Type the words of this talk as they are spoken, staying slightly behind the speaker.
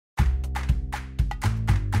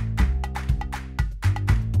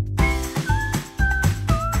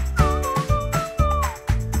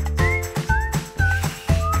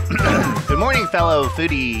morning, fellow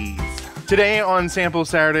foodies. Today on Sample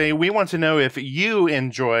Saturday, we want to know if you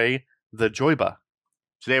enjoy the Joyba.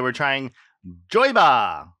 Today we're trying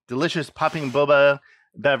Joyba, delicious popping boba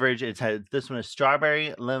beverage. This one is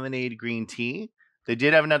strawberry lemonade green tea. They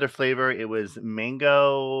did have another flavor. It was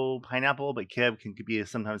mango pineapple, but Kib can be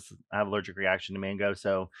sometimes have allergic reaction to mango,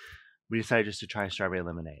 so we decided just to try strawberry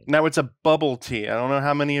lemonade. Now, it's a bubble tea. I don't know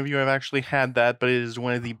how many of you have actually had that, but it is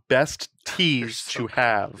one of the best teas to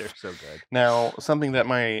have. They're so good. Now, something that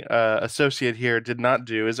my associate here did not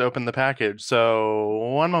do is open the package.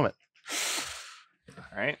 So, one moment.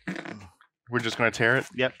 All right. We're just going to tear it?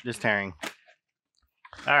 Yep, just tearing.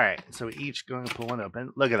 All right, so we each going to pull one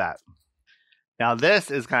open. Look at that. Now,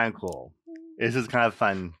 this is kind of cool. This is kind of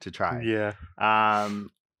fun to try. Yeah.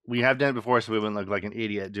 We have done it before, so we wouldn't look like an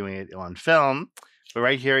idiot doing it on film. But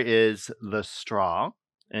right here is the straw.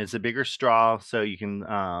 And it's a bigger straw, so you can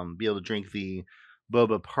be able to drink the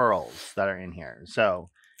boba pearls that are in here. So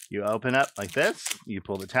you open up like this. You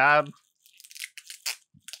pull the tab.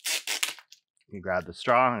 You grab the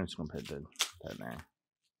straw. I'm just going to put that in there.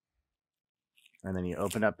 And then you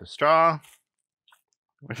open up the straw.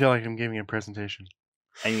 I feel like I'm giving a presentation.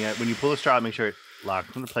 And when you pull the straw, make sure it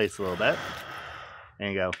locks into place a little bit.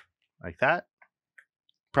 And you go like that.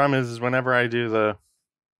 Problem is whenever I do it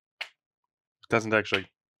doesn't actually.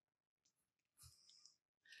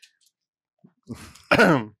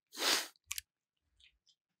 You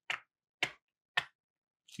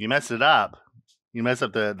messed it up. You messed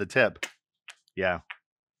up the tip. Yeah.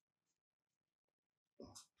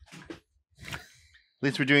 At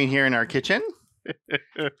least we're doing here in our kitchen.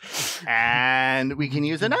 And we can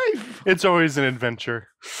use a knife. It's always an adventure.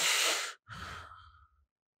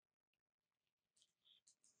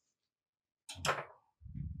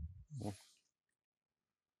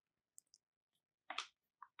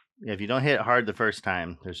 If you don't hit it hard the first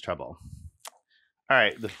time, there's trouble. All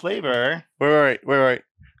right, the flavor. Wait.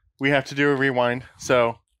 We have to do a rewind.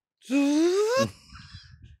 So here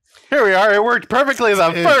we are. It worked perfectly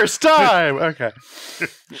the first time. Okay.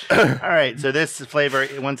 All right, so this flavor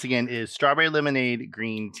once again is strawberry lemonade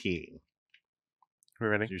green tea. We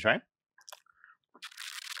ready? Did you try?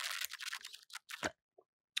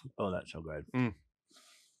 Oh, that's so good.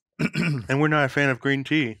 And we're not a fan of green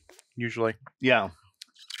tea usually. Yeah.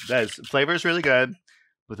 Flavor is really good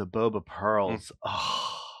with the boba pearls.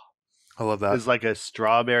 Oh, I love that. It's like a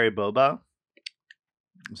strawberry boba.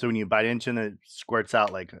 So when you bite into it, it squirts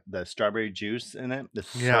out like the strawberry juice in it. It's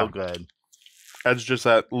so good. Adds just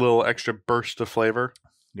that little extra burst of flavor.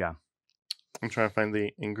 Yeah. I'm trying to find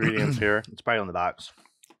the ingredients here. It's probably on the box.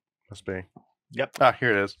 Must be. Yep. Ah,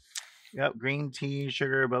 here it is. Yep. Green tea,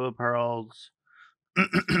 sugar, boba pearls,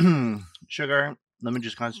 sugar, lemon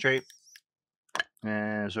juice concentrate,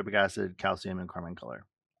 and sorbic acid, calcium, and carmine color.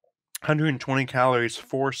 120 calories,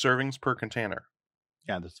 4 servings per container.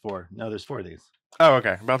 Yeah, there's 4. No, there's 4 of these. Oh,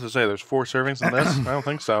 okay. I'm about to say there's 4 servings in this. I don't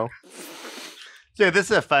think so. So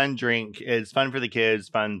this is a fun drink. It's fun for the kids,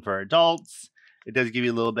 fun for adults. It does give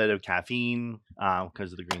you a little bit of caffeine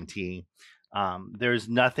because of the green tea. There's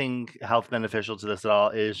nothing health beneficial to this at all.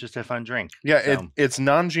 It's just a fun drink. Yeah, so, it's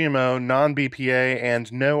non-GMO, non-BPA,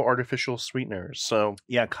 and no artificial sweeteners. So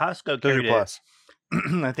yeah, Costco those are carried plus.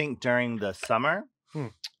 it, I think during the summer.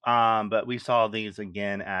 But we saw these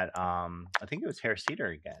again at I think it was Hair Cedar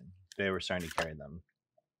again. They were starting to carry them.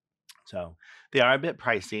 So they are a bit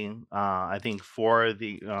pricey. I think for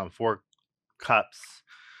the 4 cups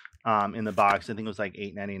in the box, I think it was like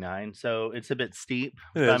 $8.99. So it's a bit steep.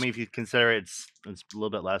 But, I mean, if you consider it's a little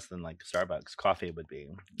bit less than like Starbucks coffee would be,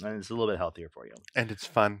 and it's a little bit healthier for you. And it's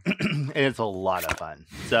fun. And it's a lot of fun.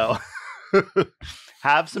 So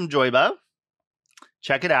have some Joyba.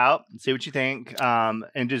 Check it out. See what you think.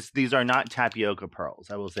 And just these are not tapioca pearls.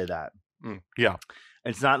 I will say that. Yeah.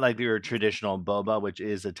 It's not like your traditional boba, which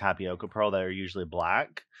is a tapioca pearl that are usually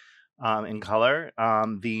black in color.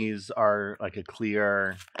 These are like a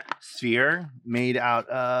clear sphere made out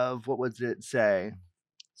of, what would it say?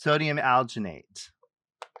 Sodium alginate.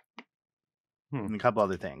 And a couple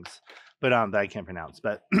other things, but that I can't pronounce.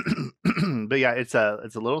 But but yeah, it's a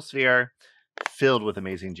little sphere filled with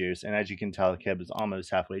amazing juice. And as you can tell, the Kib is almost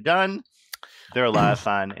halfway done. They're a lot of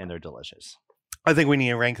fun and they're delicious. I think we need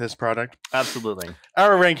to rank this product. Absolutely.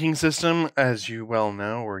 Our ranking system, as you well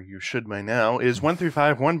know, or you should by now, is 1 through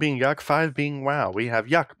 5, 1 being yuck, 5 being wow. We have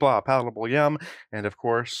yuck, blah, palatable, yum, and of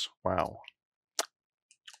course, wow.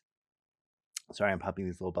 Sorry, I'm popping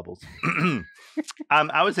these little bubbles.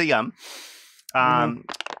 I would say yum. The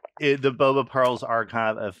boba pearls are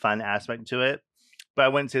kind of a fun aspect to it, but I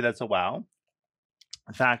wouldn't say that's a wow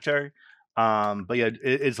factor. But yeah,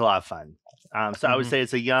 it's a lot of fun. So I would say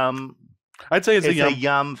it's a yum. I'd say it's a yum.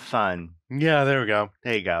 yum fun. Yeah, there we go.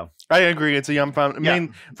 There you go. I agree. It's a yum fun. Yeah.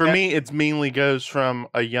 For me, it mainly goes from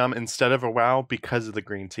a yum instead of a wow because of the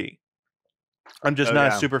green tea. I'm just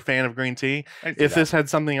not a super fan of green tea. If this had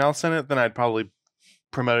something else in it, then I'd probably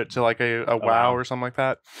promote it to like a wow or something like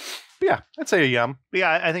that. But yeah, I'd say a yum. But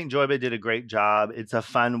yeah, I think Joyba did a great job. It's a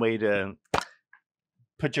fun way to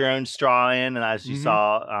put your own straw in, and as you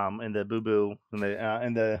saw in the boo boo, in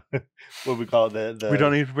the what we call it, the we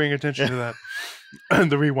don't need to bring attention to that.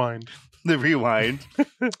 The rewind. The rewind.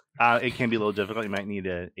 It can be a little difficult. You might need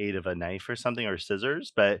aid of a knife or something or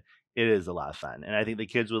scissors, but it is a lot of fun, and I think the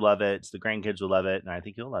kids would love it. The grandkids would love it, and I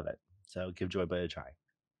think you'll love it. So give Joyba a try.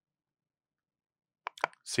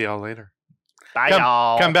 See y'all later. Bye,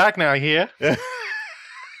 y'all. Come back now here.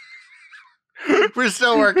 We're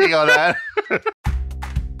still working on that.